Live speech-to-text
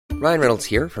Ryan Reynolds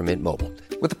here from Mint Mobile.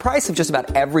 With the price of just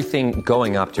about everything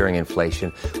going up during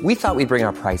inflation, we thought we'd bring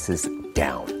our prices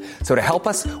down. So to help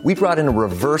us, we brought in a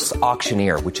reverse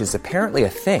auctioneer, which is apparently a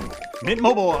thing. Mint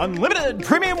Mobile Unlimited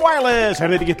Premium Wireless. How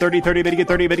to get 30, 30, bit to get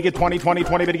 30, bit to get 20, 20,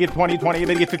 20, bit to get 20, 20,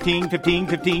 bit to get 15, 15,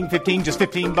 15, 15, just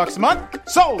 $15 a month?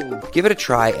 Sold! Give it a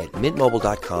try at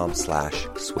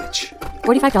mintmobile.com/switch.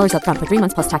 $45 up front for 3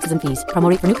 months plus taxes and fees. Promo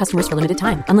rate for new customers for limited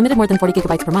time. Unlimited more than 40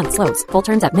 gigabytes per month. Slows full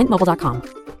terms at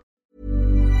mintmobile.com.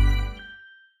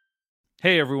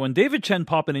 Hey everyone, David Chen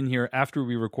popping in here after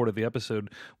we recorded the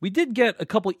episode. We did get a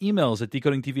couple emails at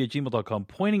decodingtv@gmail.com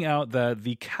pointing out that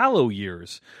the Callow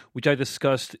years, which I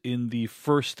discussed in the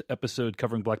first episode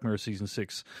covering Black Mirror Season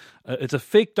 6, it's a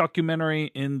fake documentary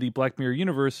in the Black Mirror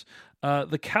universe.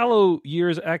 The Callow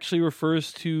years actually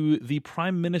refers to the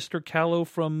Prime Minister Callow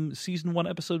from Season 1,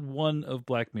 Episode 1 of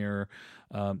Black Mirror.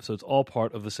 So it's all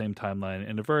part of the same timeline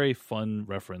and a very fun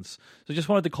reference. So just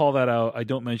wanted to call that out. I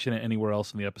don't mention it anywhere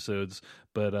else in the episodes,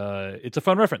 but it's a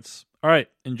fun reference. All right,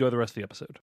 enjoy the rest of the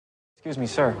episode. Excuse me,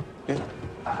 sir. Yeah?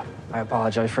 I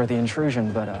apologize for the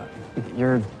intrusion, but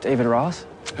you're David Ross?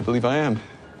 I believe I am.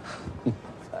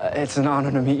 It's an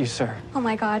honor to meet you, sir. Oh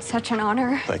my God, such an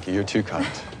honor. Thank you, you're too kind.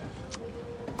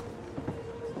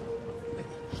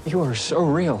 You are so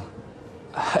real.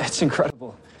 It's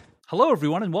incredible. Hello,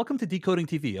 everyone, and welcome to Decoding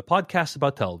TV, a podcast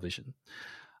about television.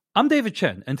 I'm David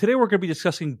Chen, and today we're going to be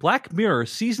discussing Black Mirror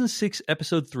Season 6,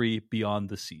 Episode 3, Beyond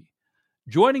the Sea.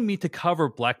 Joining me to cover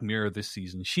Black Mirror this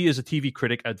season, she is a TV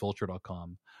critic at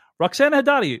Vulture.com. Roxana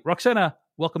Hadadi. Roxana,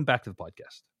 welcome back to the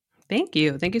podcast. Thank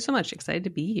you. Thank you so much. Excited to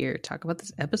be here. Talk about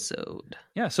this episode.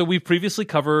 Yeah, so we've previously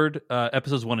covered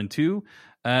episodes 1 and 2.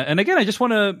 And again, I just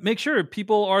want to make sure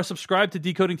people are subscribed to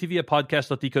Decoding TV at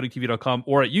podcast.decodingtv.com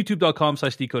or at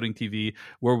youtube.com/decodingtv,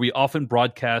 where we often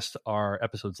broadcast our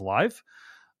episodes live.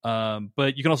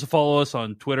 But you can also follow us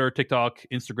on Twitter, TikTok,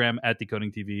 Instagram at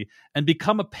Decoding TV, and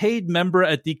become a paid member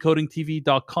at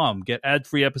decodingtv.com. Get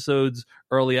ad-free episodes,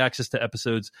 early access to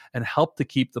episodes, and help to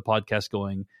keep the podcast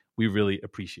going. We really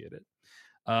appreciate it.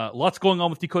 Lots going on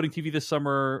with Decoding TV this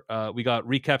summer. We got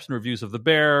recaps and reviews of The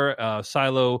Bear,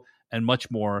 Silo, and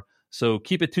much more. So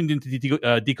keep it tuned into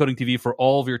Decoding TV for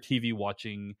all of your TV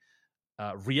watching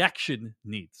reaction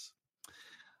needs.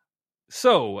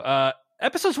 So,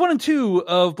 episodes 1 and 2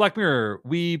 of Black Mirror,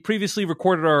 we previously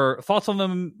recorded our thoughts on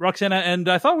them, Roxana, and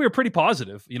I thought we were pretty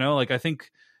positive. You know, like I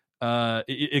think,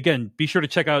 again, be sure to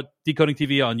check out Decoding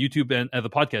TV on YouTube and the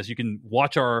podcast. You can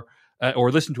watch our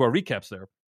or listen to our recaps there.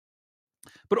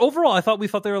 But overall, I thought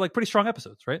they were like pretty strong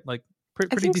episodes, right? Like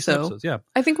pretty decent episodes. Yeah,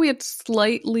 I think we had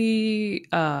slightly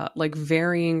like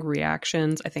varying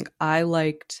reactions. I think I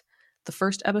liked the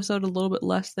first episode a little bit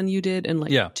less than you did, and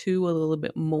like 2 a little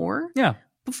bit more. Yeah.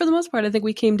 But for the most part, I think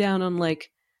we came down on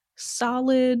like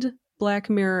solid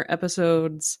Black Mirror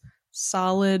episodes,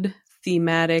 solid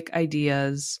thematic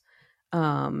ideas,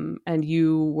 and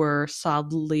you were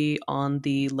solidly on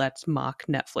the let's mock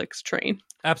Netflix train.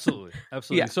 Absolutely.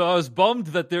 Yeah. So I was bummed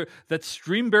that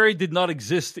Streamberry did not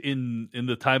exist in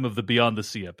the time of the Beyond the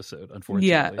Sea episode, unfortunately.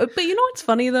 Yeah, but you know what's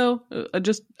funny though,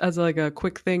 just as like a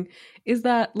quick thing, is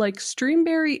that like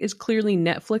Streamberry is clearly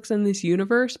Netflix in this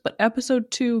universe, but episode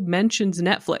 2 mentions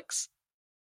Netflix.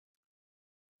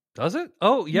 Does it?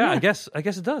 Oh yeah. I guess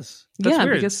it does. That's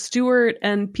weird. Because Stuart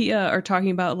and Pia are talking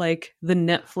about like the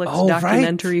Netflix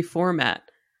documentary format.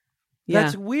 Yeah.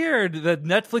 That's weird that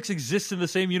Netflix exists in the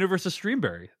same universe as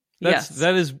Streamberry. Yes.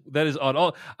 That is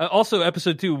odd. Also,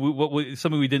 episode 2,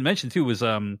 something we didn't mention too was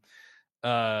at the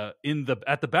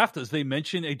BAFTAs they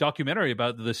mentioned a documentary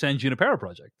about the San Junipero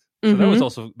project.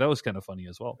 So that was kind of funny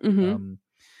as well. Mm-hmm.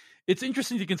 It's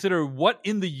interesting to consider what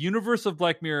in the universe of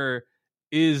Black Mirror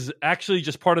is actually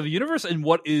just part of the universe and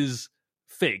what is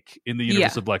fake in the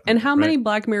universe of Black Mirror. And how many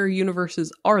Black Mirror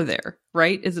universes are there,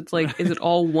 right? Is it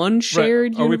all one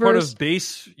shared universe? Are we part of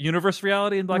base universe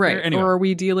reality in Black Mirror? Anyway. Or are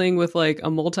we dealing with like a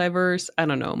multiverse? I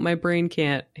don't know. My brain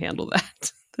can't handle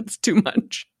that. That's too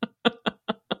much.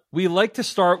 We like to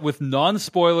start with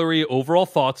non-spoilery overall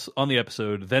thoughts on the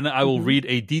episode. Then I will read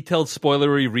a detailed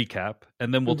spoilery recap,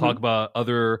 and then we'll talk about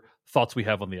other thoughts we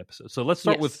have on the episode. So let's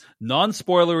start with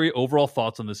non-spoilery overall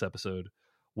thoughts on this episode.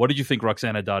 What did you think,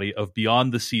 Roxana Hadadi, of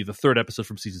Beyond the Sea, the 3rd episode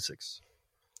from season 6?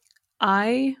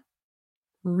 I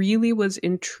really was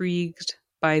intrigued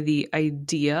by the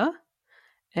idea,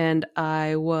 and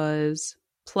I was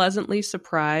pleasantly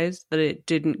surprised that it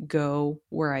didn't go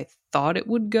where I thought it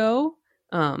would go,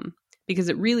 because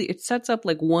it sets up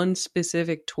like one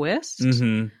specific twist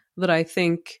that I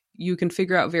think you can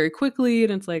figure out very quickly,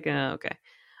 and it's like, okay.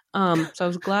 So I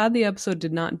was glad the episode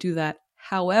did not do that.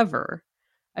 However,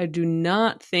 I do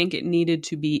not think it needed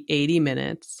to be 80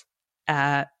 minutes.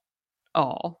 at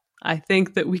all. I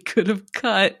think that we could have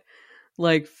cut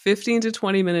like 15 to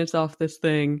 20 minutes off this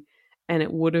thing and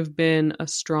it would have been a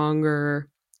stronger,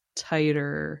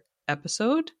 tighter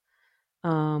episode.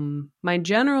 My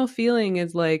general feeling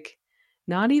is like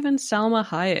not even Salma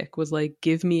Hayek was like,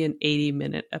 give me an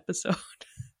 80-minute episode.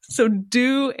 So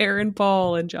do Aaron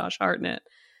Paul and Josh Hartnett.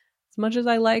 As much as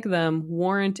I like them,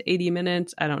 warrant 80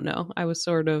 minutes. I don't know. I was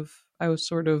sort of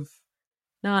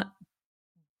not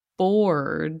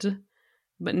bored,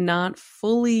 but not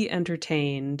fully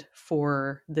entertained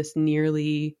for this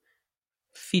nearly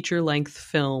feature-length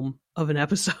film of an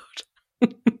episode.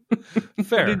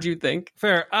 Fair. What did you think?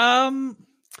 Fair.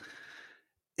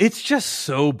 It's just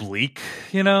so bleak,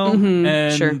 you know? Mhm,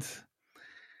 and sure.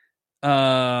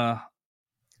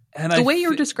 And The way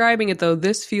you're describing it, though,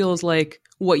 this feels like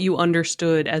what you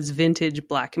understood as vintage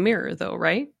Black Mirror, though,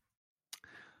 right?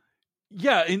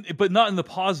 Yeah, but not in the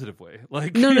positive way.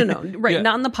 Like No. Right, yeah.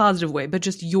 not in the positive way, but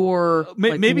just your...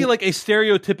 maybe like a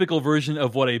stereotypical version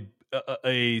of what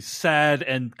a sad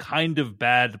and kind of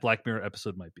bad Black Mirror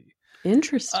episode might be.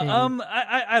 Interesting.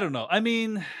 I don't know. I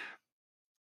mean,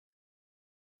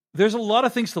 there's a lot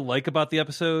of things to like about the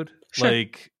episode. Sure.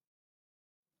 Like,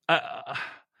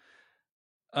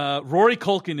 Rory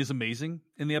Culkin is amazing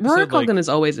in the episode. Rory Culkin like, is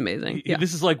always amazing. Yeah.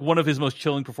 This is like one of his most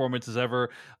chilling performances ever.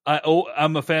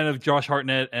 I'm a fan of Josh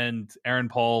Hartnett and Aaron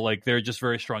Paul. Like, they're just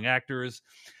very strong actors.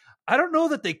 I don't know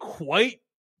that they quite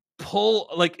pull,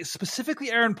 like,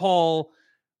 specifically Aaron Paul.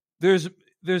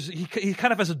 He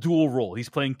kind of has a dual role. He's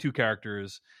playing two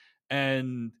characters,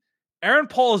 and Aaron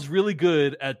Paul is really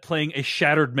good at playing a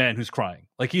shattered man who's crying.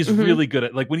 Like, he's really good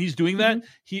at, like, when he's doing that,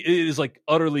 he is like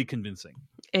utterly convincing.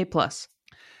 A+.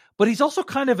 But he's also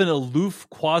kind of an aloof,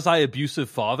 quasi-abusive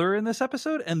father in this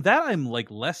episode, and that I'm like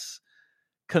less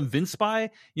convinced by.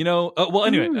 You know, well,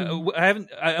 anyway,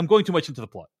 I'm going too much into the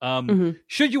plot.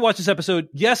 Should you watch this episode?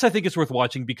 Yes, I think it's worth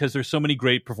watching because there's so many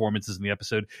great performances in the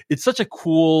episode. It's such a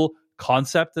cool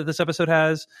concept that this episode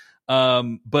has.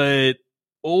 But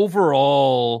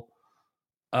overall,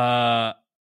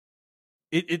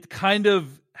 it kind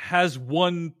of has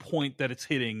one point that it's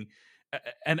hitting.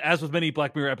 And as with many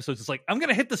Black Mirror episodes, it's like, I'm going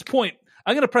to hit this point.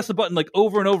 I'm going to press the button like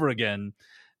over and over again.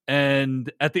 And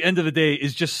at the end of the day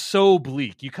is just so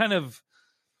bleak. You kind of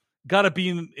got to be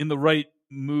in the right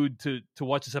mood to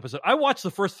watch this episode. I watched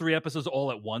the first 3 episodes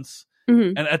all at once.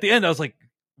 And at the end, I was like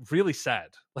really sad.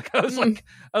 Like, I was like,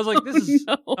 this is,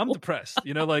 no. I'm depressed,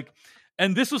 you know, like,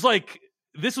 and this was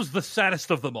the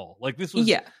saddest of them all. Like, this was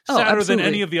Yeah. Oh, sadder than absolutely.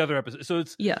 any of the other episodes. So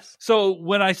it's, Yes. so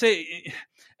when I say,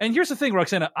 and here's the thing,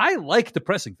 Roxana, I like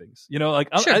depressing things, you know, like,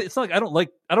 Sure. it's not like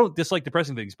I don't dislike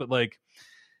depressing things, but like,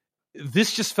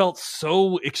 this just felt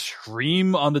so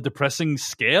extreme on the depressing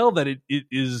scale that it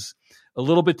is a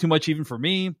little bit too much even for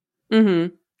me.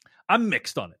 I'm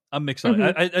mixed on it.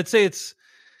 I'd say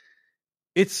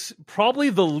it's probably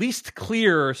the least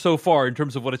clear so far in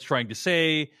terms of what it's trying to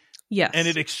say. Yes. And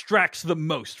it extracts the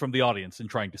most from the audience in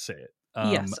trying to say it.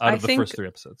 Yes, out I of the think first 3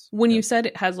 episodes. When you said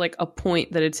it has like a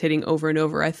point that it's hitting over and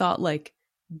over, I thought like,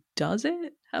 does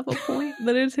it have a point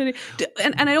that it's hitting?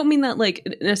 And I don't mean that like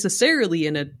necessarily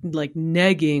in a like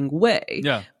negging way.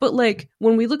 Yeah. But like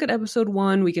when we look at episode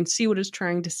 1, we can see what it's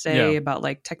trying to say about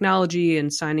like technology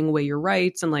and signing away your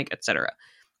rights and like etc.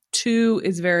 2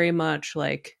 is very much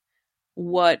like,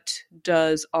 what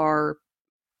does our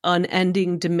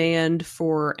unending demand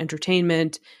for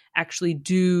entertainment actually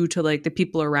do to like the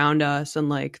people around us and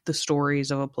like the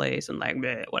stories of a place and like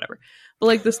bleh, whatever. But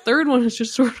like this third one is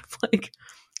just sort of like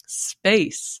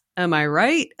space. Am I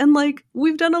right? And like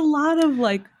we've done a lot of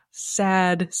like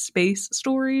sad space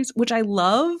stories, which I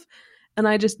love, and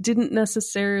I just didn't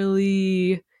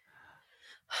necessarily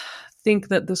think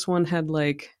that this one had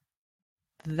like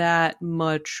that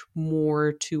much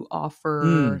more to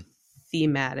offer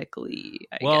thematically,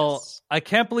 I guess. I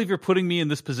can't believe you're putting me in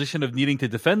this position of needing to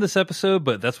defend this episode,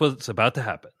 but that's what's about to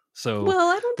happen. So, well,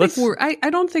 I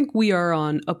don't think we are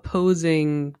on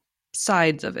opposing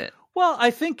sides of it. Well,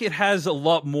 I think it has a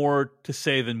lot more to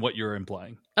say than what you're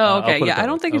implying. Oh, okay. I'll put it Yeah, that I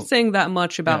don't way. think it's saying that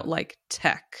much about like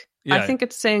tech. Yeah. I think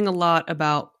it's saying a lot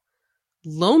about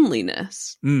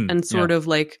loneliness and sort of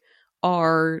like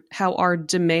how our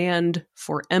demand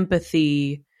for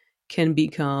empathy can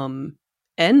become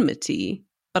enmity.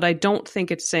 But I don't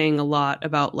think it's saying a lot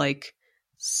about like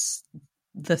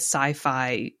the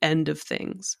sci-fi end of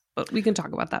things. But we can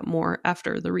talk about that more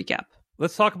after the recap.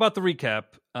 Let's talk about the recap.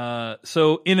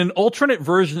 So in an alternate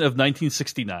version of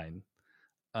 1969,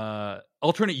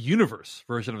 alternate universe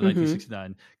version of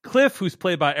 1969. Cliff, who's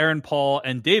played by Aaron Paul,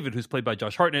 and David, who's played by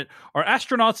Josh Hartnett, are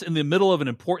astronauts in the middle of an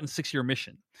important 6-year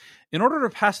mission. In order to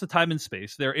pass the time in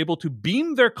space, they're able to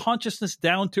beam their consciousness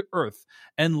down to Earth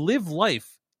and live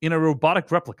life in a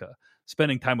robotic replica,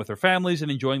 spending time with their families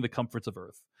and enjoying the comforts of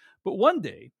Earth. But one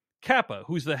day, Kappa,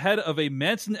 who's the head of a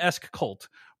Manson-esque cult,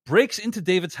 breaks into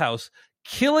David's house,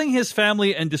 killing his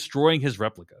family and destroying his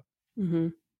replica.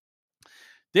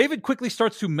 David quickly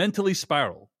starts to mentally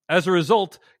spiral. As a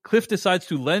result, Cliff decides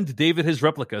to lend David his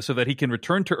replica so that he can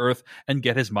return to Earth and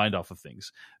get his mind off of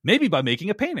things, maybe by making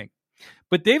a painting.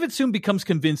 But David soon becomes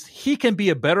convinced he can be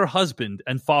a better husband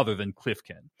and father than Cliff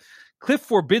can. Cliff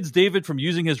forbids David from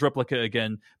using his replica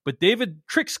again, but David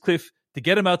tricks Cliff to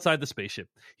get him outside the spaceship.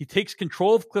 He takes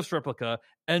control of Cliff's replica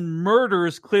and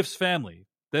murders Cliff's family,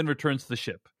 then returns to the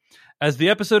ship. As the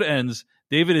episode ends,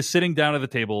 David is sitting down at the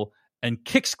table and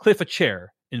kicks Cliff a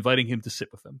chair, inviting him to sit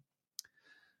with him.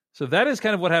 So that is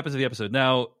kind of what happens in the episode.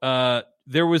 Now,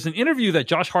 there was an interview that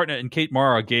Josh Hartnett and Kate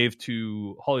Mara gave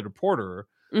to Hollywood Reporter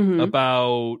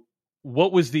about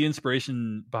what was the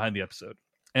inspiration behind the episode.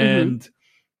 And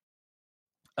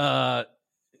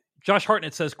Josh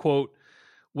Hartnett says, quote,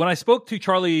 "When I spoke to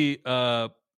Charlie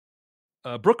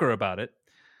Brooker about it,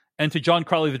 and to John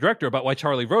Crowley, the director, about why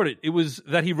Charlie wrote it, it was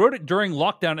that he wrote it during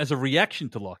lockdown as a reaction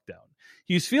to lockdown.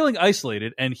 He was feeling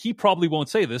isolated, and he probably won't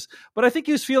say this, but I think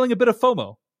he was feeling a bit of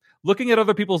FOMO, looking at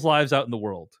other people's lives out in the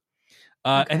world.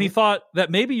 And he thought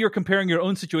that maybe you're comparing your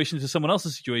own situation to somebody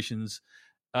else's situation.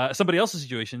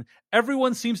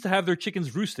 Everyone seems to have their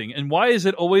chickens roosting, and why is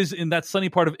it always in that sunny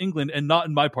part of England and not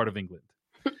in my part of England?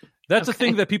 That's a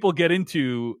thing that people get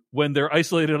into when they're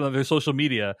isolated on their social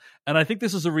media. And I think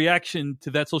this is a reaction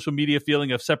to that social media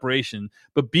feeling of separation,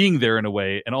 but being there in a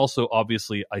way, and also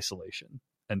obviously isolation."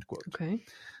 End quote. Okay.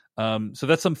 So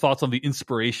that's some thoughts on the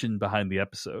inspiration behind the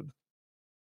episode.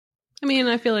 I mean,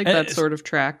 I feel like that sort of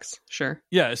tracks. Sure.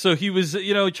 Yeah. So he was,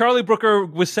 Charlie Brooker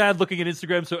was sad looking at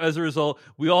Instagram. So as a result,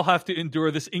 we all have to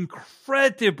endure this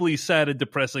incredibly sad and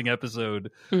depressing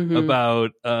episode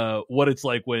about what it's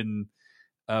like when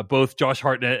both Josh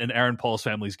Hartnett and Aaron Paul's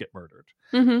families get murdered.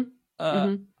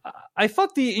 I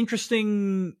thought the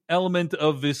interesting element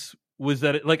of this was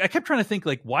that I kept trying to think,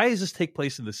 why does this take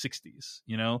place in the 60s?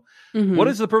 What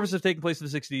is the purpose of taking place in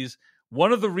the 60s?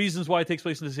 One of the reasons why it takes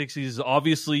place in the 60s is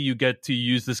obviously you get to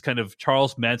use this kind of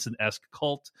Charles Manson-esque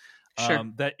cult.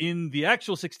 That in the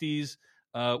actual 60s,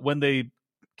 when they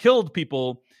killed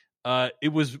people,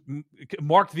 it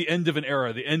marked the end of an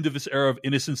era, the end of this era of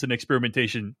innocence and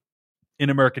experimentation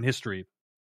in American history.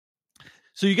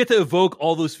 So you get to evoke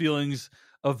all those feelings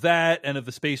of that and of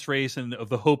the space race and of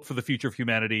the hope for the future of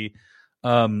humanity.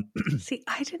 See,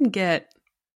 I didn't get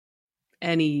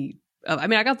any. I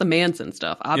mean, I got the Manson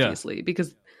stuff, obviously,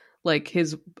 because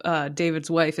his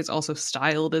David's wife is also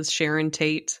styled as Sharon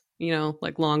Tate.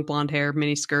 Long blonde hair,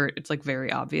 mini skirt. It's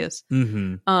very obvious.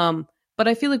 But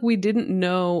I feel like we didn't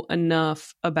know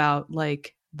enough about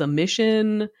the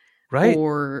mission. Right.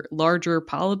 Or larger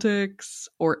politics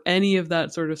or any of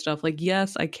that sort of stuff.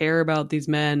 Yes, I care about these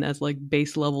men as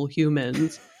base level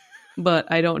humans,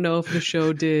 but I don't know if the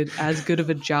show did as good of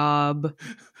a job.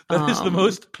 That is the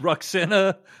most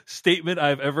Roxana statement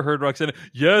I've ever heard, Roxana.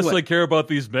 Yes, what? I care about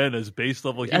these men as base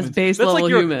level humans. As base level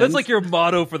humans. That's your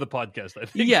motto for the podcast, I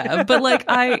think. Yeah, but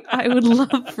I would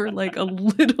love for a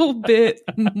little bit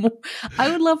more.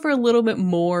 I would love for a little bit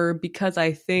more because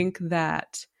I think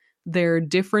that their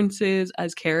differences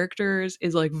as characters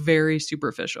is very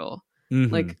superficial.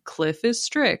 Cliff is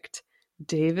strict,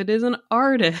 David is an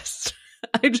artist.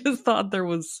 I just thought there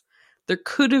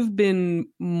could have been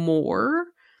more,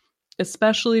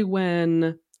 especially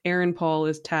when Aaron Paul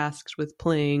is tasked with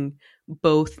playing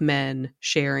both men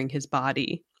sharing his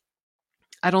body.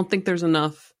 I don't think there's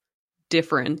enough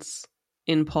difference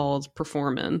in Paul's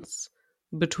performance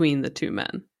between the two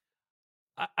men.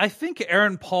 I think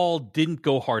Aaron Paul didn't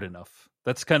go hard enough.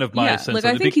 That's kind of my sense.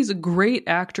 I think he's a great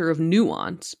actor of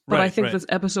nuance, but I think this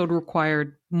episode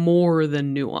required more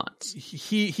than nuance.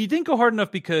 He didn't go hard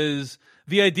enough because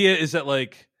the idea is that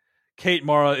Kate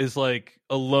Mara is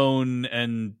alone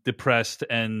and depressed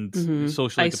and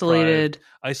socially isolated,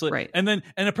 right? And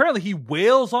apparently he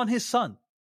wails on his son.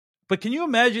 But can you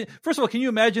imagine? First of all, can you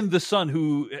imagine the son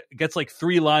who gets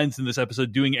 3 lines in this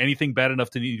episode doing anything bad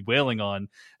enough to need wailing on?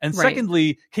 And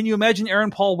secondly, can you imagine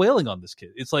Aaron Paul wailing on this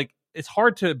kid? It's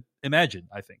hard to imagine.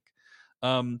 I think.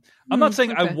 I'm not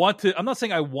saying I want to. I'm not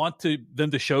saying I want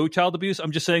them to show child abuse.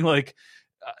 I'm just saying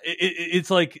it's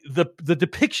the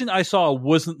depiction I saw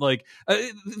wasn't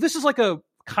this is a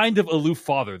kind of aloof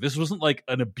father. This wasn't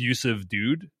an abusive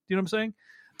dude. Do you know what I'm saying?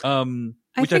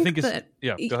 Which I think is that,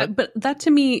 go ahead. But that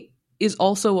to me is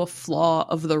also a flaw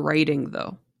of the writing,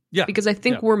 though. Yeah, because I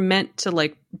think we're meant to,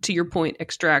 like, to your point,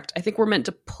 extract. I think we're meant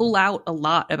to pull out a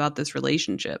lot about this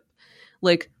relationship.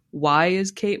 Like, why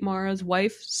is Kate Mara's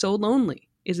wife so lonely?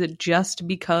 Is it just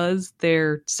because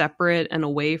they're separate and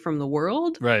away from the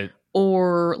world? Right.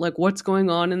 Or, like, what's going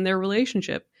on in their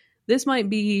relationship? This might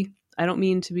be, I don't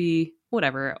mean to be,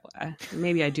 whatever.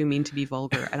 Maybe I do mean to be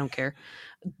vulgar. I don't care.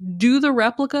 Do the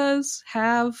replicas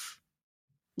have,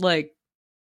 like,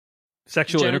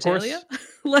 sexual intercourse?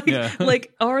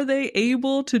 like, are they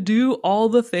able to do all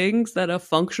the things that a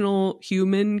functional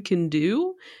human can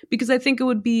do? Because I think it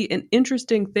would be an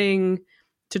interesting thing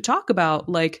to talk about.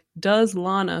 Like, does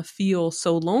Lana feel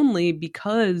so lonely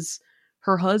because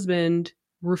her husband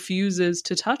refuses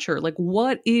to touch her? Like,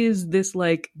 what is this,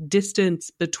 like, distance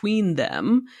between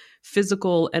them,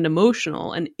 physical and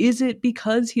emotional? And is it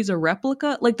because he's a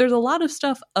replica? Like, there's a lot of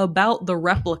stuff about the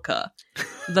replica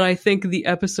that I think the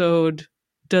episode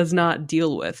does not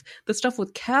deal with. The stuff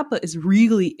with Kappa is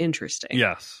really interesting.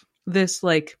 Yes. This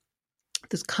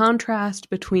contrast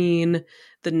between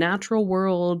the natural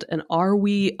world and are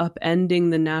we upending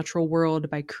the natural world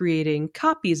by creating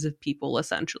copies of people,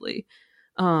 essentially.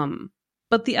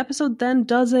 But the episode then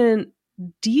doesn't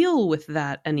deal with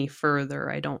that any further,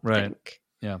 I don't think.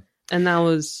 Yeah. And that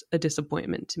was a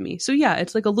disappointment to me. So yeah,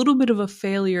 it's like a little bit of a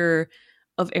failure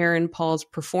of Aaron Paul's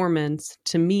performance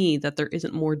to me, that there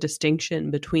isn't more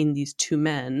distinction between these two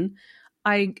men.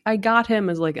 I got him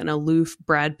as, like, an aloof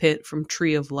Brad Pitt from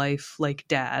Tree of Life, like,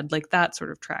 dad, like that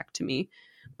sort of track to me.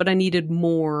 But I needed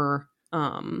more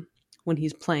when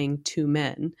he's playing two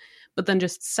men. But then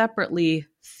just separately,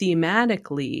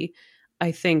 thematically,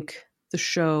 I think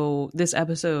this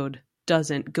episode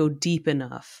doesn't go deep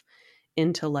enough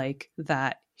into, like,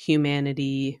 that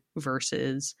humanity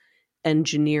versus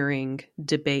engineering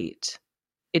debate.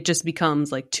 It just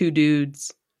becomes like two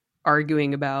dudes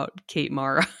arguing about Kate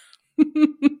Mara.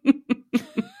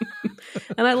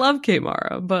 And I love Kate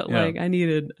Mara, but like I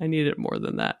needed more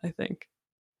than that, I think.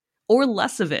 Or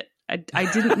less of it. I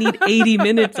didn't need 80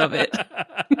 minutes of it.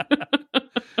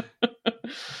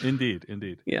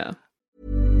 Indeed. Yeah.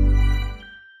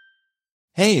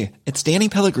 Hey, it's Danny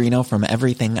Pellegrino from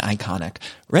Everything Iconic.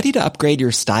 Ready to upgrade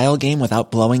your style game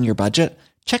without blowing your budget?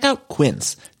 Check out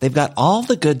Quince. They've got all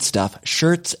the good stuff,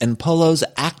 shirts and polos,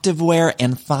 activewear,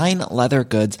 and fine leather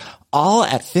goods, all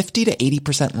at 50 to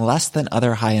 80% less than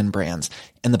other high-end brands.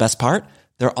 And the best part?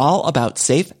 They're all about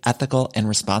safe, ethical, and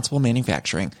responsible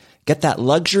manufacturing. Get that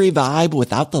luxury vibe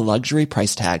without the luxury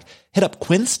price tag. Hit up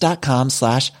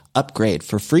quince.com/upgrade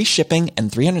for free shipping and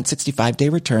 365-day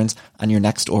returns on your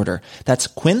next order. That's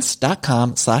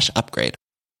quince.com/upgrade.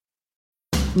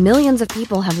 Millions of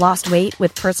people have lost weight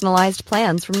with personalized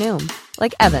plans from Noom.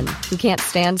 Like Evan, who can't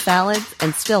stand salads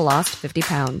and still lost 50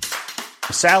 pounds.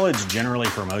 Salads generally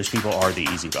for most people are the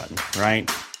easy button,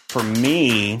 right? For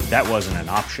me, that wasn't an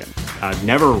option. I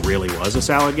never really was a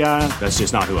salad guy. That's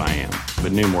just not who I am.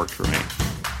 But Noom worked for me.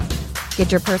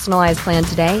 Get your personalized plan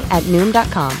today at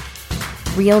Noom.com.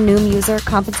 Real Noom user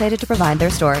compensated to provide their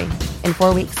story. In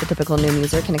 4 weeks, the typical Noom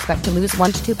user can expect to lose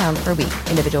 1 to 2 pounds per week.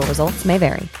 Individual results may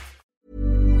vary.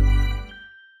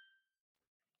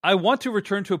 I want to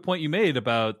return to a point you made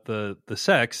about the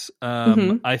sex.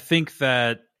 I think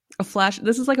that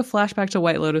this is like a flashback to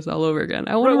White Lotus all over again.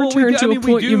 I want to return to a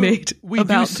point you made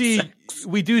about sex.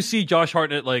 We do see Josh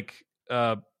Hartnett like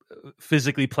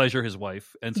physically pleasure his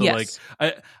wife, and so like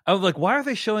I was like, why are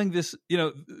they showing this?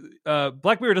 You know,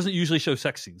 Black Mirror doesn't usually show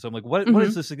sex scenes. So I'm like, what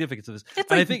is the significance of this? It's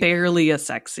like I think, barely a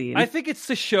sex scene. I think it's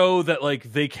to show that like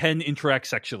they can interact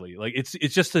sexually. Like it's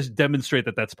just to demonstrate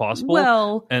that that's possible.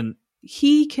 Well, and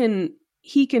he can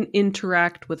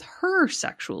interact with her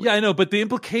sexually. Yeah, I know, but the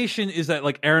implication is that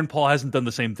like Aaron Paul hasn't done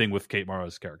the same thing with Kate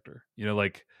Mara's character. You know,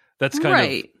 like that's kind of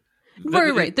right.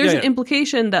 There's an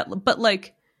implication that, but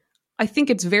like, I think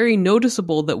it's very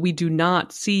noticeable that we do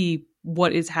not see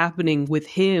what is happening with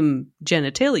him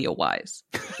genitalia wise.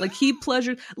 Like he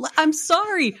pleasures. I'm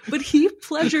sorry, but he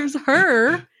pleasures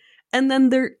her, and then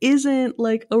there isn't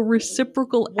like a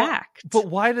reciprocal act. But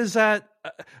why does that?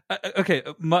 Okay,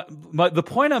 the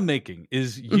point I'm making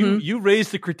is you raise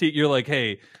the critique. You're like,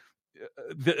 hey,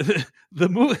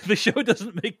 the show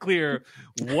doesn't make clear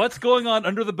what's going on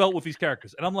under the belt with these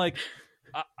characters, and I'm like,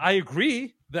 I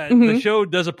agree that the show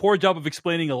does a poor job of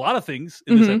explaining a lot of things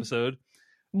in this episode.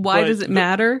 Why does it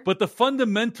matter? But the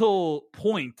fundamental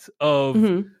point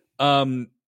of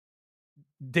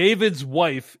David's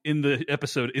wife in the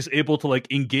episode is able to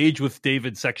like engage with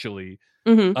David sexually,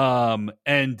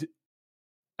 and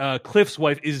Cliff's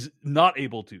wife is not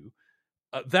able to.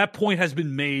 that point has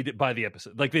been made by the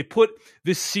episode. Like they put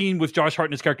this scene with Josh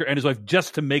Hartnett's character and his wife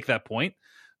just to make that point.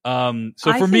 So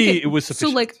for me, it was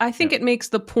sufficient. So like, I think it makes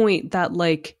the point that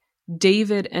like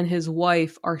David and his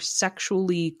wife are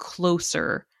sexually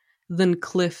closer than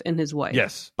Cliff and his wife.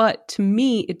 Yes. But to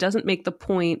me, it doesn't make the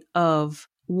point of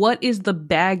what is the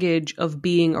baggage of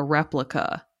being a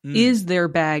replica. Is there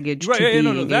baggage to being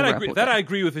a replica? That I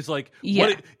agree with. Is like,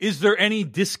 is there any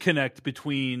disconnect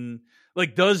between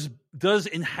like does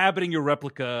inhabiting your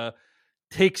replica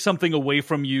take something away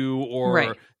from you,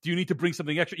 or do you need to bring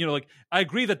something extra? You know, like I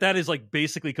agree that is like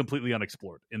basically completely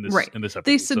unexplored in this in this episode.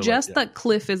 They suggest that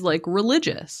Cliff is like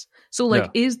religious. So like,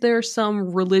 is there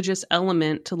some religious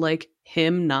element to like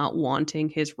him not wanting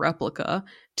his replica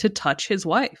to touch his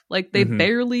wife? Like they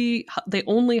they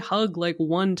only hug like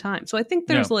one time. So I think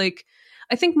there's like,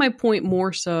 I think my point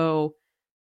more so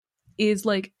is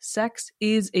like sex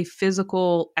is a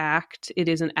physical act. It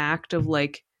is an act of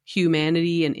like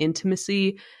humanity and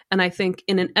intimacy. And I think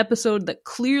in an episode that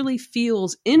clearly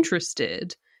feels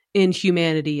interested in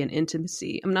humanity and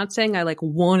intimacy, I'm not saying I like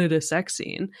wanted a sex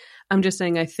scene. I'm just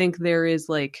saying I think there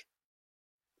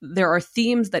are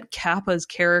themes that Kappa's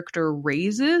character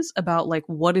raises about like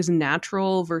what is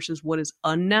natural versus what is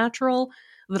unnatural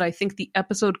that I think the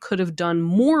episode could have done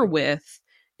more with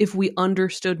if we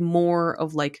understood more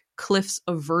of like Cliff's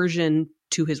aversion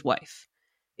to his wife.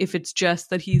 If it's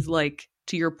just that he's like,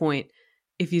 to your point,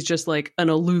 if he's just like an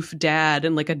aloof dad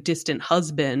and like a distant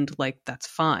husband, like that's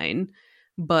fine.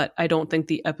 But I don't think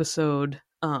the episode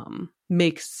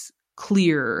makes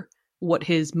clear what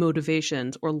his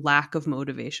motivations or lack of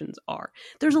motivations are.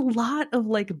 There's a lot of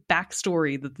like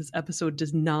backstory that this episode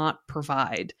does not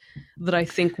provide that I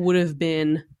think would have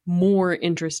been more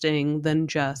interesting than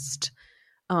just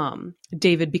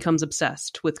David becomes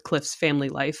obsessed with Cliff's family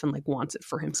life and like wants it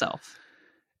for himself.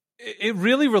 It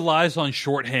really relies on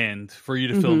shorthand for you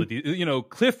to fill the, you know,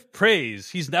 Cliff prays.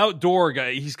 He's an outdoor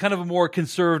guy. He's kind of a more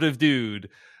conservative dude.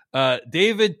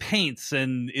 David paints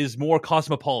and is more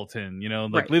cosmopolitan, you know,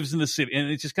 like lives in the city, and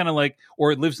it's just kind of like,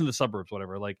 or it lives in the suburbs,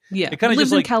 whatever. Like, it kind of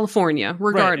lives just in California,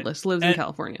 regardless, lives in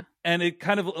California. And it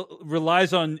kind of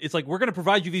relies on, it's like, we're going to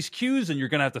provide you these cues and you're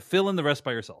going to have to fill in the rest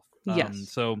by yourself.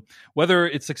 Yes. So whether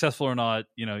it's successful or not,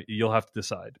 you know, you'll have to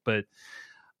decide. But,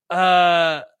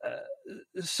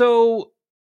 so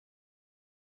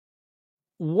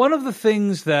one of the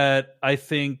things that I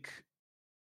think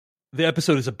the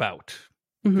episode is about,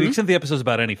 to the extent the episode is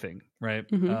about anything, right?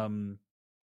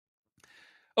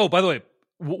 Oh, by the way,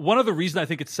 one of the reasons I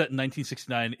think it's set in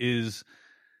 1969 is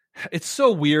it's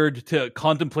so weird to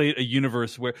contemplate a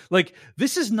universe where, like,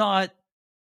 this is not,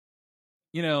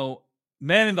 you know,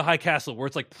 Man in the High Castle, where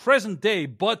it's like present day,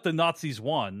 but the Nazis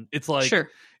won. It's like,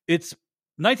 it's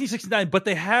 1969, but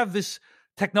they have this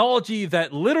technology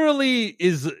that literally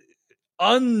is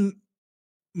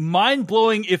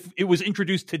mind-blowing if it was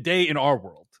introduced today in our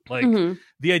world. Like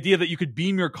the idea that you could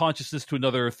beam your consciousness to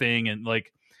another thing and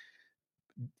like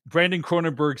Brandon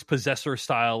Cronenberg's Possessor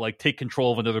style, like take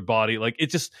control of another body. Like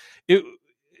it just,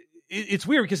 it's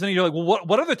weird because then you're like, well,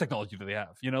 what other technology do they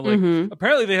have? You know, like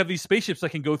apparently they have these spaceships that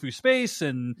can go through space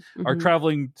and are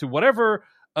traveling to whatever.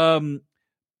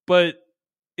 But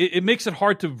it makes it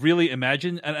hard to really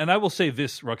imagine. And I will say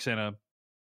this, Roxana,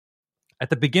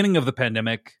 at the beginning of the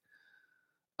pandemic,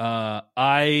 how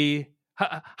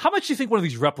much do you think one of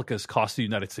these replicas cost the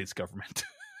United States government?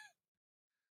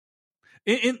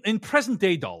 in present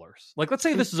day dollars, like let's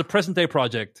say this is a present day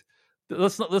project.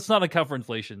 Let's not account for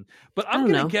inflation, but I'm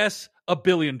going to guess $1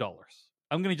 billion.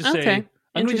 I'm going to just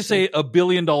say $1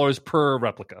 billion per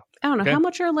replica. I don't know how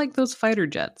much are like those fighter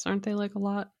jets. Aren't they like a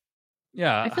lot?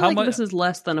 Yeah, I feel like this is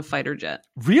less than a fighter jet.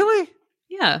 Really?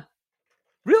 Yeah.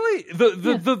 Really?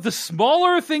 The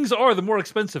smaller things are, the more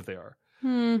expensive they are.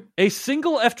 A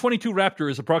single F-22 Raptor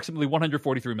is approximately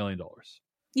 $143 million.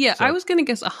 Yeah, so I was going to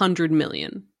guess 100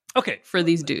 million. Okay, for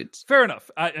these dudes. Fair enough.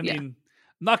 I mean, I'm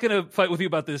not going to fight with you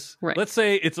about this. Right. Let's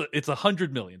say it's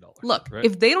 $100 million. Look, right?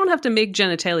 If they don't have to make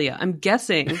genitalia, I'm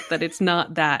guessing that it's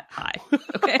not that high.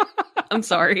 Okay, I'm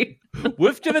sorry.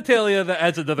 With genitalia, that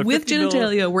adds another. With 50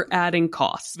 genitalia, we're adding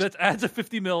cost. That adds a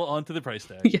 50 mil onto the price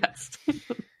tag. Yes.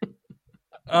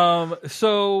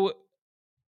 So.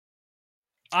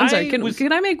 I'm sorry.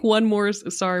 Can I make one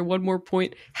more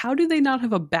point? How do they not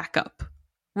have a backup?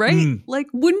 Right? Like,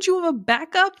 wouldn't you have a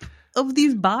backup of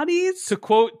these bodies? To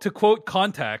quote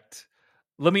Contact,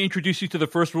 let me introduce you to the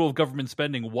first rule of government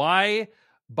spending. Why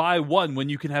buy one when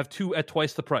you can have two at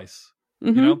twice the price?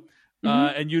 You know?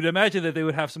 And you'd imagine that they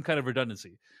would have some kind of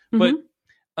redundancy. But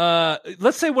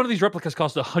let's say one of these replicas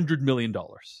cost $100 million.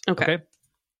 Okay.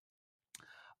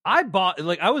 I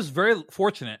was very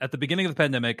fortunate at the beginning of the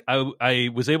pandemic. I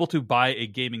was able to buy a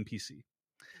gaming PC.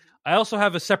 I also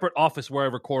have a separate office where I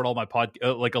record all my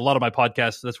like a lot of my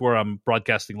podcasts. That's where I'm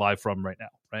broadcasting live from right now,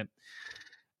 right?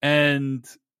 And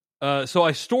so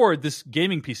I stored this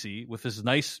gaming PC with this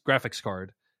nice graphics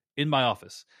card in my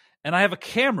office, and I have a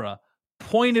camera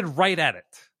pointed right at it.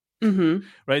 Mm-hmm.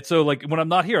 Right, so like when I'm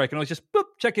not here, I can always just boop,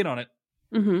 check in on it.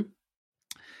 Mm-hmm.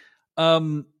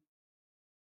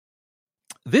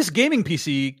 This gaming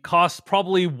PC costs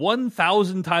probably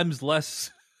 1,000 times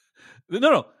less.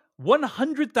 No,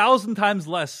 100,000 times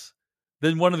less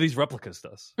than one of these replicas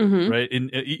does. Mm-hmm. Right,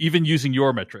 even using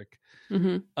your metric.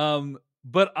 Mm-hmm.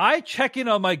 But I check in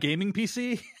on my gaming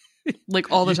PC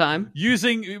like all the time,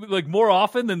 using like more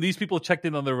often than these people checked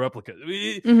in on their replica.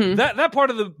 Mm-hmm. That part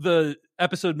of the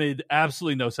episode made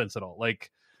absolutely no sense at all.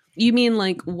 Like, you mean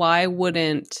like why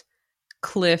wouldn't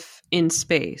Cliff in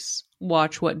space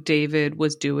watch what David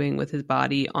was doing with his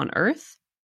body on Earth?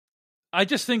 I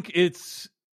just think it's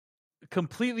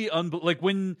completely like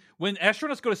when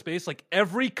astronauts go to space, like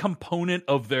every component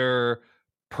of their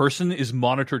person is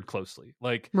monitored closely.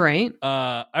 Like, right.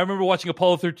 I remember watching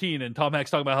Apollo 13 and Tom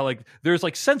Hanks talking about how like there's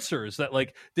like sensors that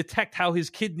like detect how his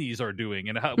kidneys are doing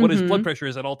and what his blood pressure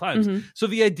is at all times. So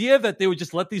the idea that they would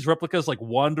just let these replicas like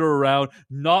wander around,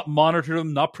 not monitor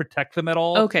them, not protect them at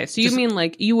all. Okay, so you mean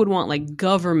like you would want like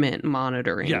government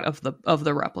monitoring of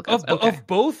the replicas of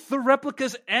both the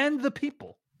replicas and the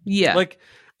people. Yeah, like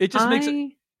it just makes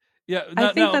it. Yeah,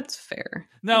 I think that's fair.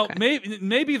 Now,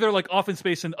 maybe they're like off in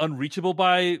space and unreachable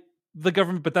by the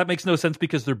government, but that makes no sense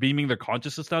because they're beaming their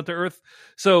consciousness down to Earth.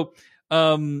 So,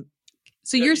 so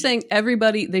you're saying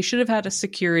they should have had a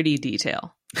security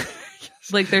detail.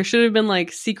 Yes. Like there should have been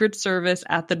like Secret Service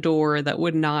at the door that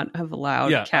would not have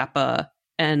allowed Kappa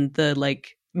and the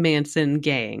like Manson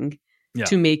gang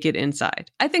to make it inside.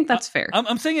 I think that's fair.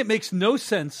 I'm saying it makes no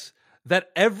sense that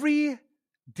every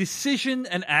decision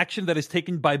and action that is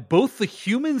taken by both the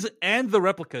humans and the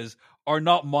replicas are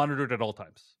not monitored at all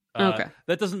times. Okay.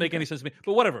 That doesn't make any sense to me.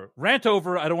 But whatever. Rant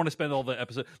over. I don't want to spend all the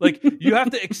episode. Like you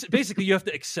have to basically you have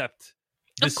to accept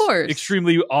this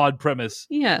extremely odd premise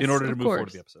in order to move forward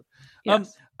to the episode.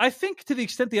 Yes. I think to the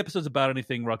extent the episode's about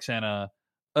anything, Roxana,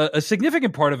 a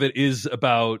significant part of it is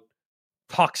about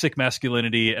toxic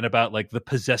masculinity and about like the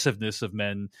possessiveness of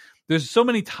men. There's so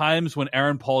many times when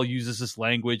Aaron Paul uses this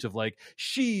language of like,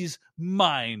 she's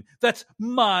mine, that's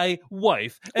my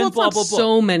wife, and blah, blah, blah.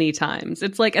 So many times.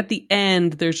 It's like at the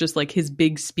end, there's just like his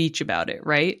big speech about it,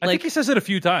 right? I think he says it a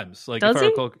few times. Like, does if I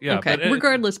recall, he? Okay. But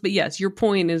regardless, but yes, your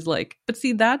point is like, but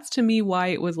see, that's to me why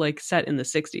it was like set in the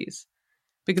 60s.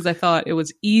 Because I thought it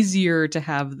was easier to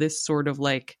have this sort of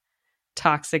like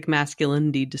toxic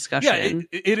masculinity discussion.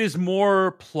 Yeah, it is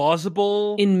more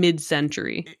plausible in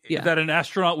mid-century that an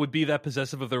astronaut would be that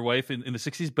possessive of their wife in the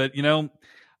 60s. But, you know,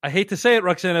 I hate to say it,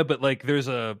 Roxana, but like there's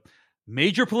a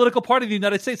major political party in the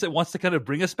United States that wants to kind of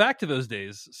bring us back to those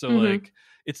days. So like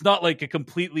it's not like a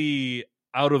completely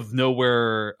out of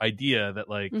nowhere idea that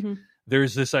like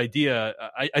there's this idea.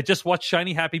 I just watched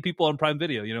Shiny Happy People on Prime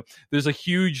Video. You know, there's a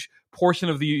huge portion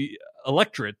of the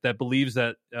electorate that believes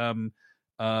that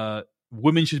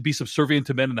women should be subservient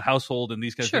to men in the household and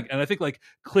these kinds of things. And I think like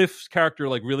Cliff's character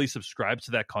like really subscribes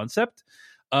to that concept.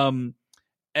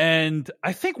 And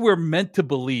I think we're meant to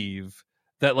believe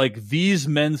that like these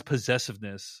men's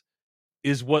possessiveness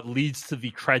is what leads to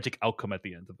the tragic outcome at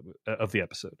the end of the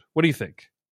episode. What do you think?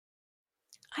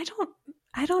 I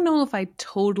don't know if I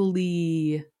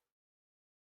totally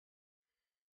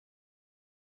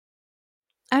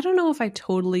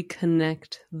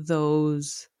connect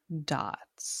those dots.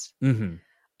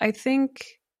 I think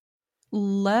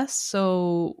less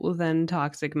so than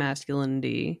toxic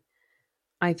masculinity.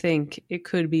 I think it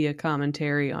could be a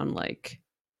commentary on like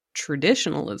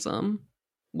traditionalism,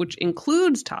 which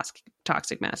includes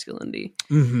toxic masculinity.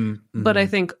 But I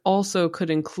think also could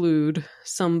include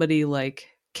somebody like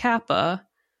Kappa,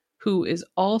 who is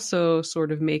also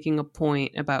sort of making a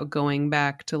point about going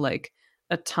back to like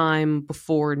a time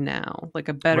before now, like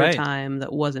a better time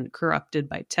that wasn't corrupted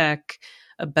by tech,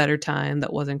 a better time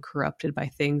that wasn't corrupted by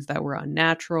things that were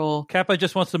unnatural. Kappa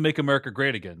just wants to make America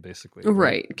great again, basically.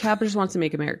 Right. Kappa just wants to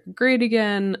make America great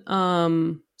again.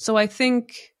 So I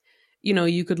think, you know,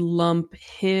 you could lump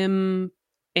him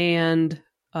and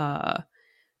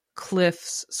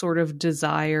Cliff's sort of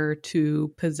desire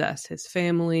to possess his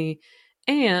family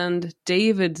and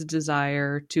David's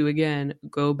desire to, again,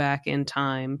 go back in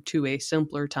time to a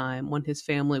simpler time when his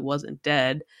family wasn't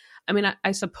dead. I mean,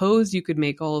 I suppose you could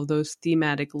make all of those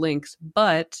thematic links,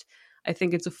 but I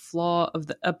think it's a flaw of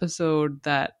the episode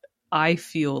that I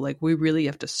feel like we really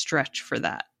have to stretch for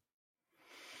that.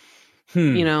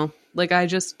 You know, like I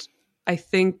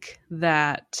think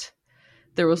that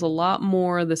there was a lot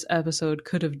more this episode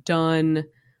could have done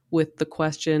with the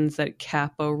questions that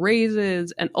Kappa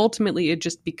raises, and ultimately it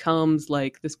just becomes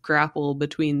like this grapple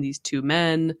between these two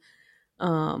men.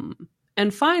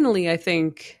 And finally, I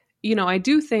think, you know, I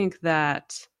do think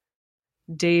that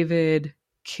David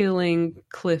killing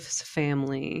Cliff's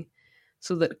family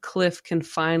so that Cliff can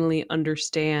finally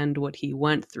understand what he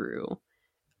went through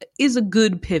is a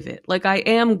good pivot. Like, I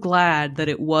am glad that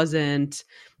it wasn't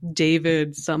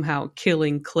David somehow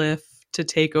killing Cliff to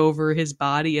take over his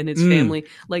body and his family.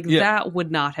 Like, that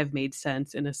would not have made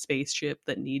sense in a spaceship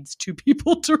that needs two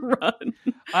people to run.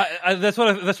 That's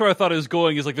where I thought it was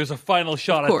going, is like there's a final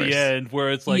shot at the end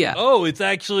where it's like, oh, it's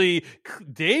actually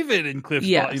David and Cliff's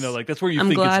body. You know, like that's where you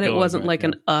think it's going. I'm glad it wasn't like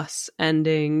an us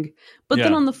ending. But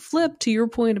then on the flip, to your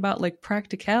point about like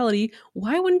practicality,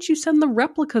 why wouldn't you send the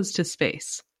replicas to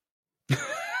space?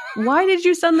 Why did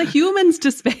you send the humans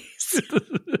to space?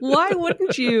 Why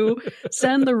wouldn't you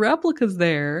send the replicas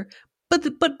there?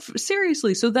 But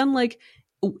seriously, so then like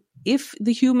if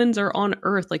the humans are on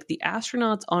Earth, like the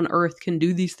astronauts on Earth can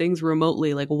do these things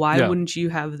remotely, like why wouldn't you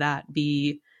have that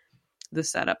be the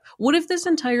setup? What if this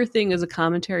entire thing is a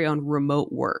commentary on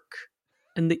remote work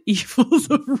and the evils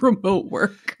of remote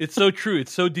work? It's so true.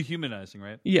 It's so dehumanizing,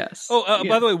 right? Yes. Oh,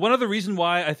 by the way, one other reason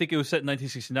why I think it was set in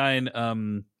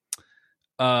 1969,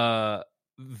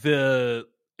 the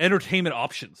entertainment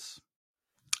options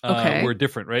were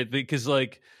different, right? Because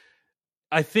like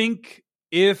I think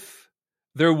if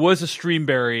there was a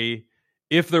Streamberry,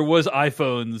 if there was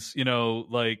iPhones, you know,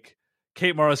 like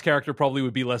Kate Mara's character probably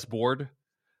would be less bored.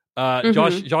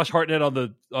 Josh Hartnett on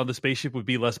the spaceship would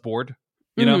be less bored,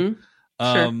 you know.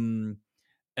 Sure.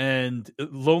 And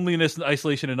loneliness and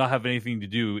isolation and not have anything to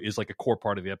do is like a core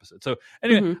part of the episode. So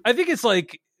anyway, I think it's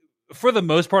like, for the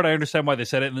most part, I understand why they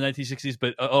said it in the 1960s, but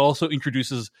it also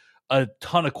introduces a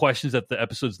ton of questions that the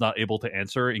episode's not able to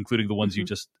answer, including the ones you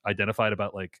just identified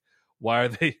about, like, why are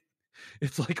they...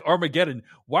 It's like Armageddon.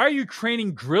 Why are you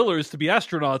training drillers to be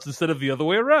astronauts instead of the other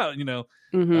way around? You know,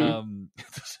 it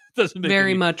doesn't make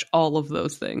very much all of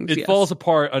those things. It falls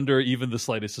apart under even the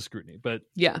slightest of scrutiny. But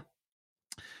yeah,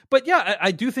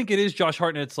 I do think it is Josh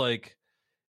Hartnett's like...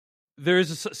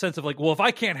 There's a sense of like, well, if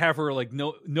I can't have her, like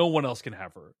no one else can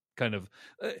have her. Kind of,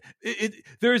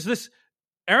 there's this.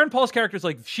 Aaron Paul's character is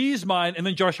like, she's mine, and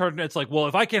then Josh Hartnett's like, well,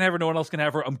 if I can't have her, no one else can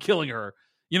have her. I'm killing her.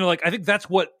 You know, like I think that's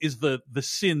what is the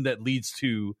sin that leads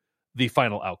to the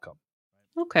final outcome.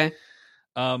 Okay.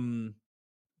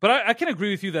 But I can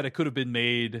agree with you that it could have been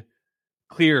made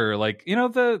clearer. Like, you know,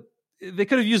 they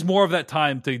could have used more of that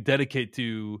time to dedicate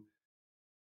to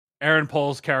Aaron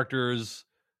Paul's character's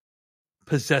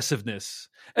possessiveness.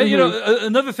 And you know,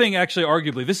 another thing, actually,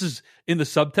 arguably, this is in the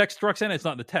subtext, Roxana, it's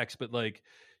not in the text, but like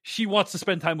she wants to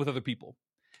spend time with other people,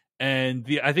 and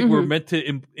I think we're meant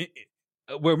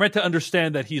to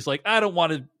understand that he's like, I don't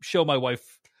want to show my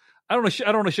wife. I don't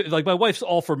want to show, like, my wife's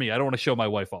all for me. I don't want to show my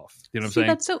wife off. You know what I'm saying?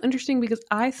 That's so interesting, because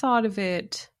I thought of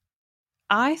it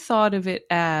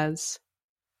as,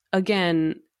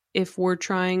 again, if we're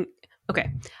trying,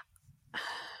 okay.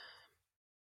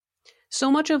 So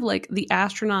much of like the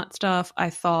astronaut stuff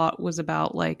I thought was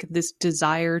about like this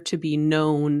desire to be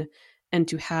known and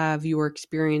to have your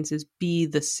experiences be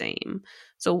the same.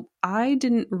 So I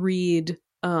didn't read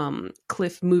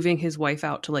Cliff moving his wife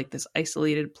out to like this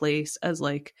isolated place as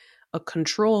like a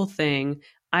control thing.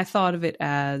 I thought of it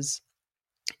as,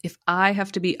 if I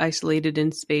have to be isolated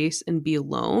in space and be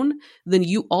alone, then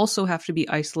you also have to be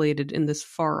isolated in this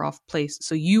far off place.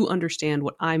 So you understand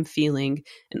what I'm feeling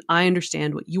and I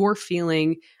understand what you're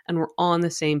feeling, and we're on the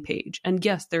same page. And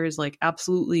yes, there is like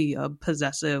absolutely a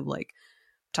possessive, like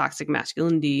toxic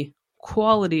masculinity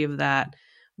quality of that.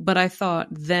 But I thought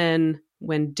then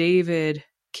when David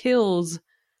kills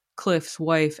Cliff's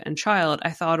wife and child,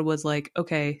 I thought it was like,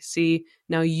 okay, see,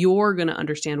 now you're going to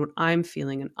understand what I'm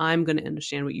feeling and I'm going to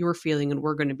understand what you're feeling, and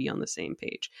we're going to be on the same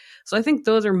page. So I think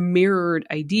those are mirrored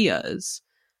ideas.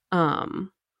 But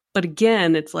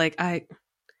again, it's like, I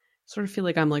sort of feel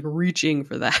like I'm like reaching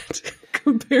for that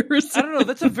comparison. I don't know.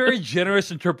 That's a very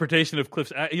generous interpretation of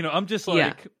Cliff's, you know, I'm just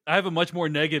like, I have a much more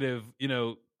negative, you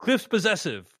know, Cliff's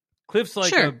possessive. Cliff's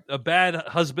like a bad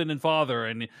husband and father,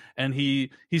 and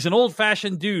he's an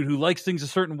old-fashioned dude who likes things a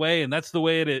certain way, and that's the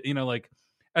way it is, you know, like,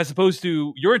 as opposed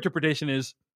to your interpretation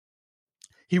is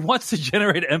he wants to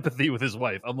generate empathy with his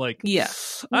wife. I'm like, I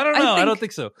don't know. I don't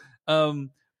think so.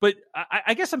 But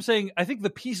I guess I'm saying I think the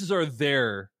pieces are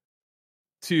there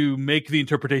to make the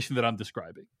interpretation that I'm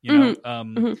describing. You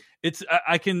know, it's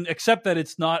I can accept that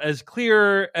it's not as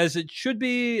clear as it should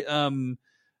be,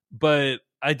 but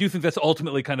I do think that's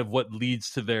ultimately kind of what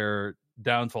leads to their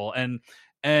downfall. And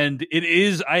it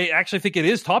is, I actually think it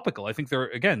is topical. I think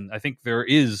there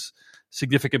is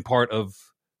significant part of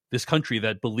this country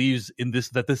that believes in this,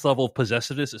 that this level of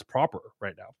possessiveness is proper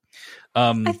right now.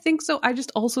 I think so. I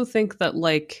just also think that,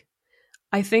 like,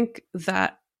 I think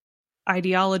that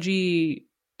ideology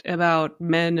about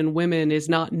men and women is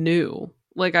not new.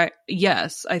 Like, I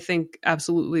think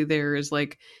absolutely there is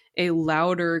like a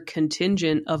louder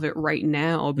contingent of it right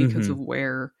now because of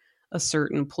where a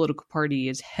certain political party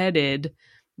is headed.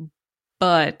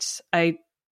 But I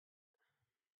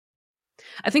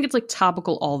think it's like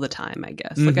topical all the time, I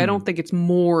guess. Like, I don't think it's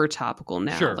more topical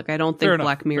now. Sure. Like, I don't think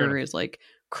Black Mirror is like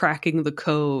cracking the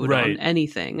code on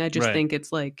anything. I just think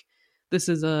it's like, this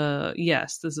is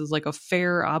like a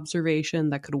fair observation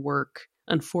that could work,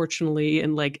 unfortunately,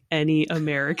 in like any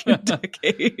American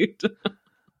decade.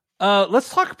 Let's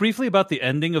talk briefly about the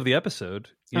ending of the episode.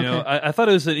 You know, I thought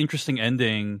it was an interesting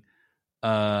ending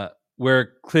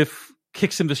where Cliff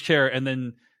kicks him this chair and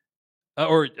then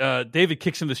David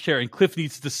kicks him this chair and Cliff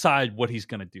needs to decide what he's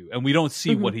going to do. And we don't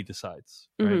see what he decides.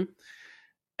 Right.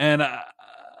 And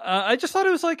I just thought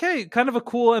it was like, hey, kind of a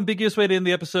cool, ambiguous way to end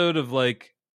the episode of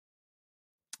like,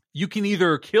 you can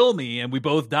either kill me and we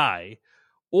both die,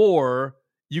 or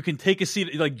you can take a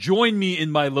seat, like join me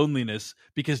in my loneliness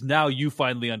because now you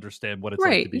finally understand what it's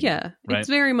like to be. Yeah. Right? It's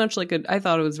very much like I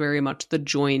thought it was very much the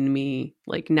join me.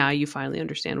 Like, now you finally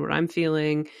understand what I'm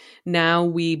feeling. Now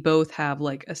we both have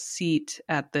like a seat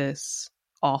at this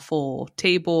awful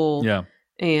table. Yeah.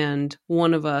 And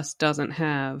one of us doesn't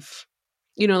have,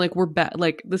 you know, like we're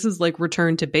like, this is like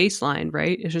return to baseline,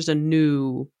 right? It's just a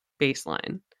new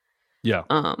baseline. Yeah.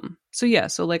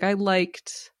 So like I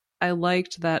liked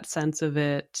that sense of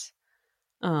it.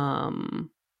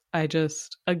 I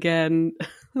just, again,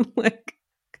 like,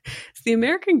 is the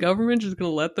American government just gonna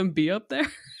let them be up there?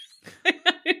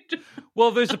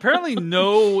 Well, there's apparently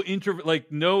no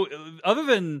other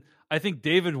than I think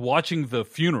David watching the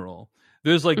funeral,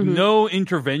 there's like no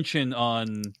intervention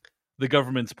on the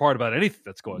government's part about anything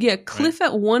that's going on. Yeah, Cliff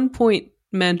at one point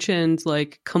mentions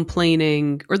like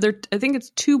complaining, or I think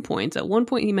it's 2 points. At one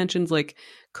point he mentions like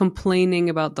complaining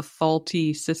about the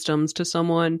faulty systems to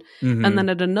someone, and then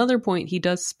at another point he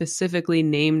does specifically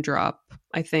name drop,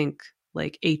 I think,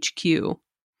 like HQ.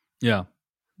 Yeah.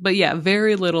 But yeah,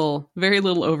 very little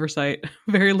oversight,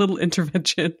 very little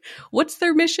intervention. What's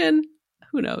their mission?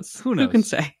 Who knows? Who can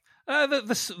say?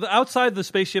 The outside the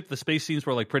spaceship, the space scenes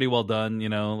were like pretty well done. You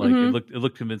know, like it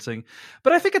looked convincing.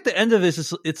 But I think at the end of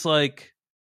this, it's like,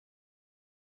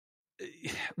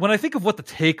 when I think of what the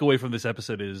takeaway from this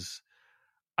episode is,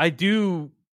 I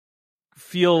do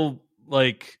feel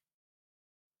like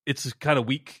it's kind of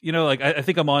weak. You know, like I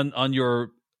think I'm on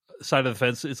your side of the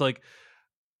fence. It's like,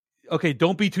 okay,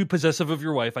 don't be too possessive of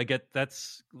your wife. I get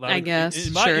that's. Like, I guess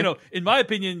sure. You know, in my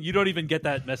opinion, you don't even get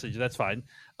that message. That's fine.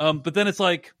 But then it's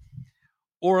like,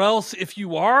 or else if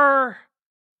you are,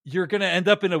 you're gonna end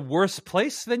up in a worse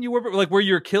place than you were, like where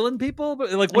you're killing people.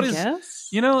 But like, what is?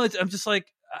 You know, I'm just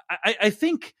like, I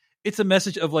think it's a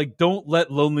message of like, don't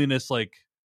let loneliness like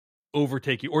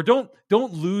overtake you, or don't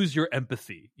lose your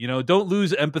empathy. You know, don't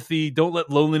lose empathy. Don't let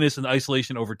loneliness and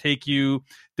isolation overtake you.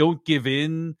 Don't give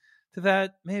in to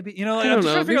that. Maybe, you know, like, I don't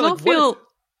know.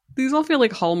 These all feel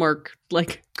like Hallmark,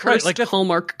 like cursed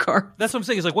Hallmark cards. That's what I'm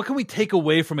saying. Is like, what can we take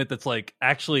away from it that's like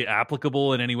actually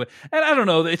applicable in any way? And I don't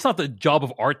know. It's not the job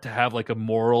of art to have like a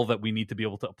moral that we need to be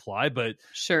able to apply, but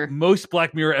sure, most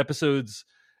Black Mirror episodes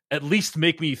at least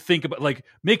make me think about, like,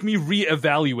 make me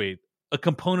reevaluate a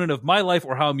component of my life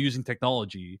or how I'm using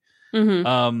technology.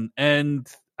 And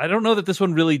I don't know that this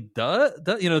one really does.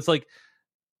 You know, it's like,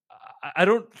 I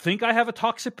don't think I have a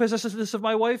toxic possessiveness of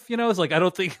my wife. You know, it's like, I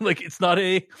don't think, like, it's not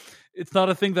a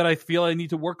thing that I feel I need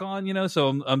to work on. You know, so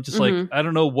I'm just like, I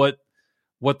don't know what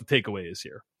the takeaway is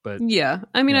here. But yeah,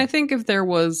 I mean, I think if there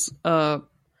was a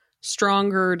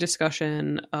stronger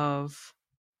discussion of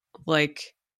like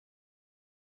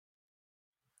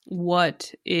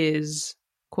what is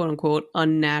quote unquote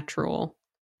unnatural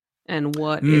and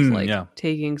what is like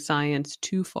taking science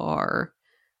too far,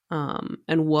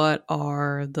 and what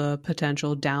are the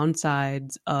potential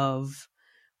downsides of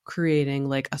creating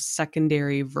like a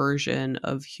secondary version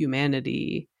of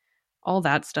humanity, all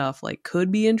that stuff like could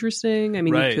be interesting. I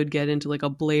mean, you could get into like a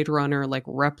Blade Runner like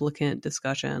replicant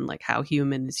discussion, like how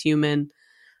human is human.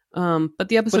 But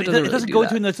the episode doesn't go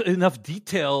into enough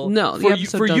detail. No,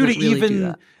 for you to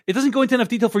even. It doesn't go into enough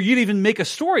detail for you to even make a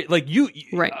story. Like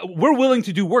we're willing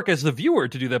to do work as the viewer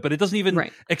to do that, but it doesn't even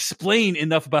explain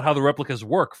enough about how the replicas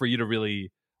work for you to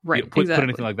really Right, put exactly.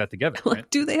 anything like that together. Like, right?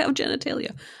 do they have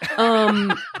genitalia?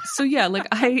 So yeah, like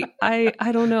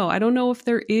I don't know. I don't know if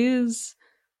there is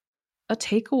a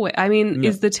takeaway. I mean,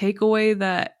 is the takeaway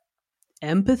that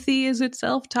empathy is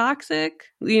itself toxic?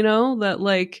 You know,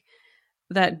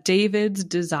 that David's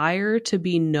desire to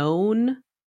be known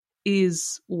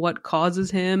is what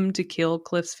causes him to kill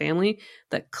Cliff's family,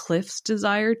 that Cliff's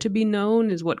desire to be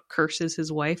known is what curses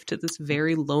his wife to this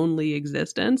very lonely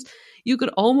existence. You could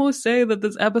almost say that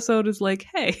this episode is like,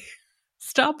 hey,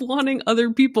 stop wanting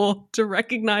other people to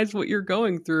recognize what you're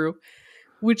going through.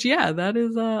 Which, yeah, that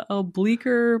is a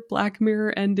bleaker Black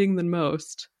Mirror ending than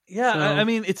most. Yeah, So- I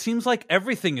mean, it seems like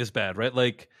everything is bad, right?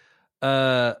 Like,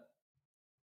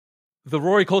 the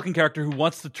Rory Culkin character who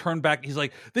wants to turn back, he's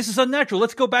like, this is unnatural.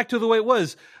 Let's go back to the way it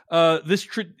was.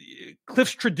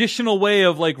 Cliff's traditional way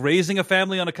of like raising a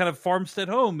family on a kind of farmstead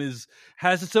home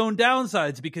has its own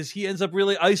downsides because he ends up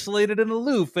really isolated and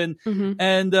aloof. And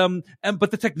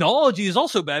but the technology is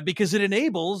also bad because it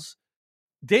enables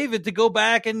David to go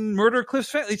back and murder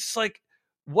Cliff's family. It's just like,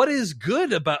 what is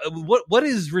good about what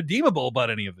is redeemable about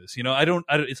any of this? You know, I don't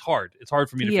it's hard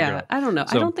for me to figure out. I don't know.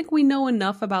 So- I don't think we know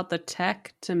enough about the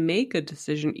tech to make a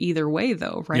decision either way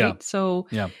though, right? Yeah. So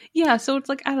Yeah. so it's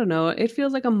like, I don't know. It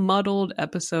feels like a muddled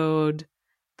episode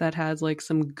that has like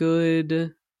some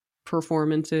good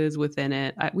performances within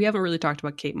it. We haven't really talked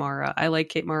about Kate Mara. I like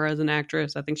Kate Mara as an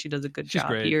actress. I think she does a good She's job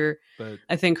great, here. but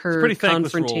I think it's a her pretty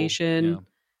thankless role. confrontation,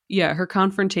 her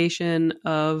confrontation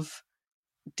of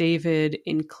David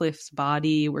in Cliff's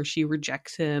body where she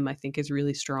rejects him, I think is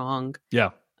really strong. Yeah.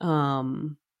 I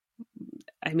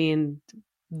mean,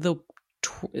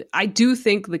 I do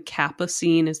think the Kappa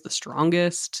scene is the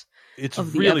strongest. It's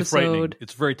of the really episode. frightening.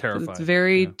 It's very terrifying. It's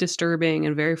very disturbing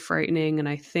and very frightening. And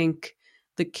I think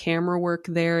the camera work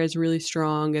there is really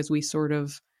strong as we sort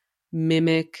of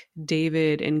mimic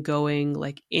David and going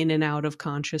like in and out of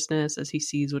consciousness as he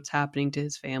sees what's happening to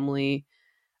his family.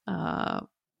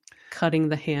 Cutting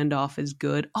the hand off is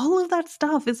good. All of that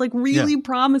stuff is like really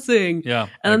promising. Yeah.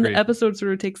 And then the episode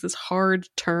sort of takes this hard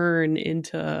turn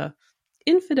into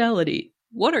infidelity.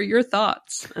 What are your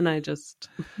thoughts? And I just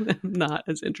am not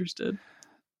as interested.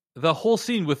 The whole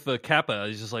scene with the Kappa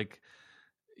is just like,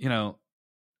 you know,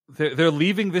 they're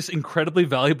leaving this incredibly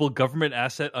valuable government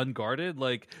asset unguarded.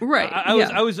 Like, right.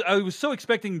 I was so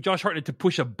expecting Josh Hartnett to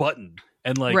push a button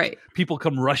and like people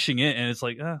come rushing in, and it's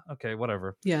like, okay,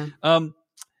 whatever. Yeah.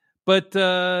 But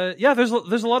there's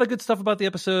a lot of good stuff about the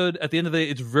episode. At the end of the day,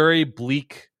 it's very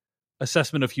bleak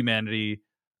assessment of humanity,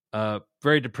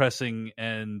 very depressing,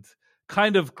 and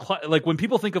kind of like when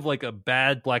people think of like a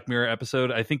bad Black Mirror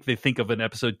episode, I think they think of an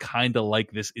episode kind of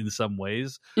like this in some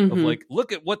ways, of like,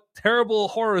 look at what terrible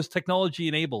horrors technology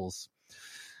enables.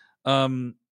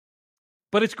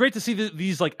 But it's great to see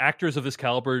these like actors of this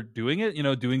caliber doing it, you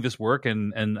know, doing this work,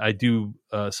 and I do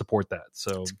support that.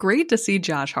 So it's great to see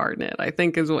Josh Hartnett, I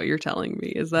think is what you're telling me.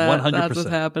 Is that 100%. That's what's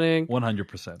happening?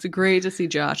 100%. It's great to see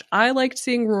Josh. I liked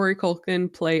seeing Rory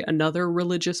Culkin play another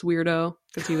religious weirdo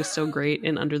because he was so great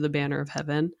in Under the Banner of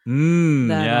Heaven.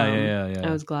 Yeah.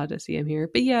 I was glad to see him here.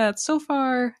 But yeah, so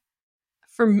far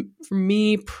for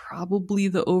me, probably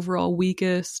the overall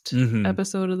weakest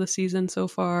episode of the season so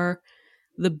far.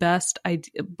 The best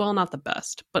idea, well, not the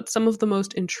best, but some of the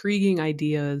most intriguing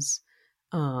ideas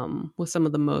with some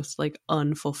of the most like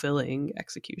unfulfilling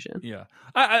execution. Yeah.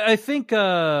 I think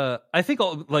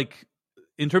like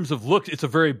in terms of looks, it's a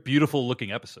very beautiful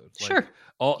looking episode. Like,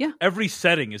 sure. Every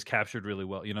setting is captured really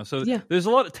well, you know? So there's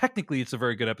a lot of, technically it's a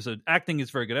very good episode. Acting is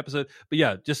a very good episode, but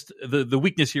yeah, just the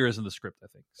weakness here is in the script, I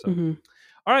think. So,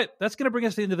 all right, that's going to bring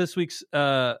us to the end of this week's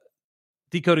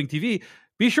Decoding TV.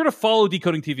 Be sure to follow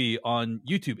Decoding TV on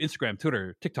YouTube, Instagram,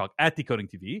 Twitter, TikTok at Decoding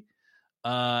TV.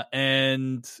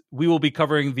 And we will be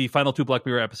covering the final 2 Black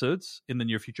Mirror episodes in the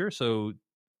near future. So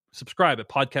subscribe at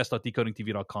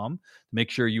podcast.decodingtv.com to make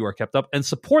sure you are kept up, and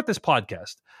support this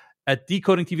podcast at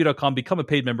decodingtv.com. Become a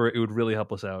paid member. It would really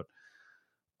help us out.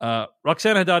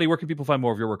 Roxana Hadadi, where can people find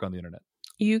more of your work on the internet?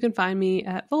 You can find me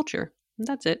at Vulture.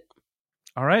 That's it.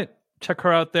 All right. Check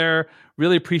her out there.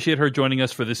 Really appreciate her joining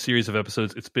us for this series of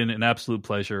episodes. It's been an absolute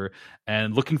pleasure,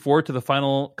 and looking forward to the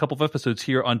final couple of episodes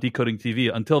here on Decoding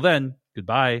TV. Until then,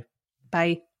 goodbye.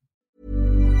 Bye.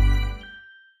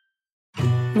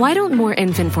 Why don't more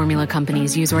infant formula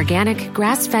companies use organic,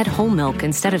 grass-fed whole milk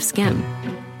instead of skim?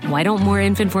 Why don't more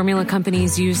infant formula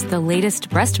companies use the latest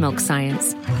breast milk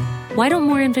science? Why don't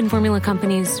more infant formula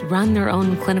companies run their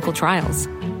own clinical trials?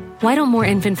 Why don't more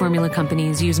infant formula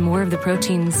companies use more of the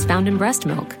proteins found in breast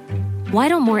milk? Why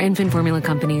don't more infant formula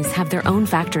companies have their own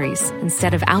factories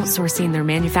instead of outsourcing their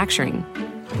manufacturing?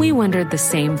 We wondered the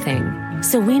same thing.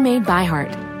 So we made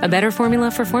ByHeart, a better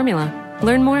formula for formula.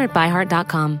 Learn more at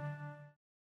byheart.com.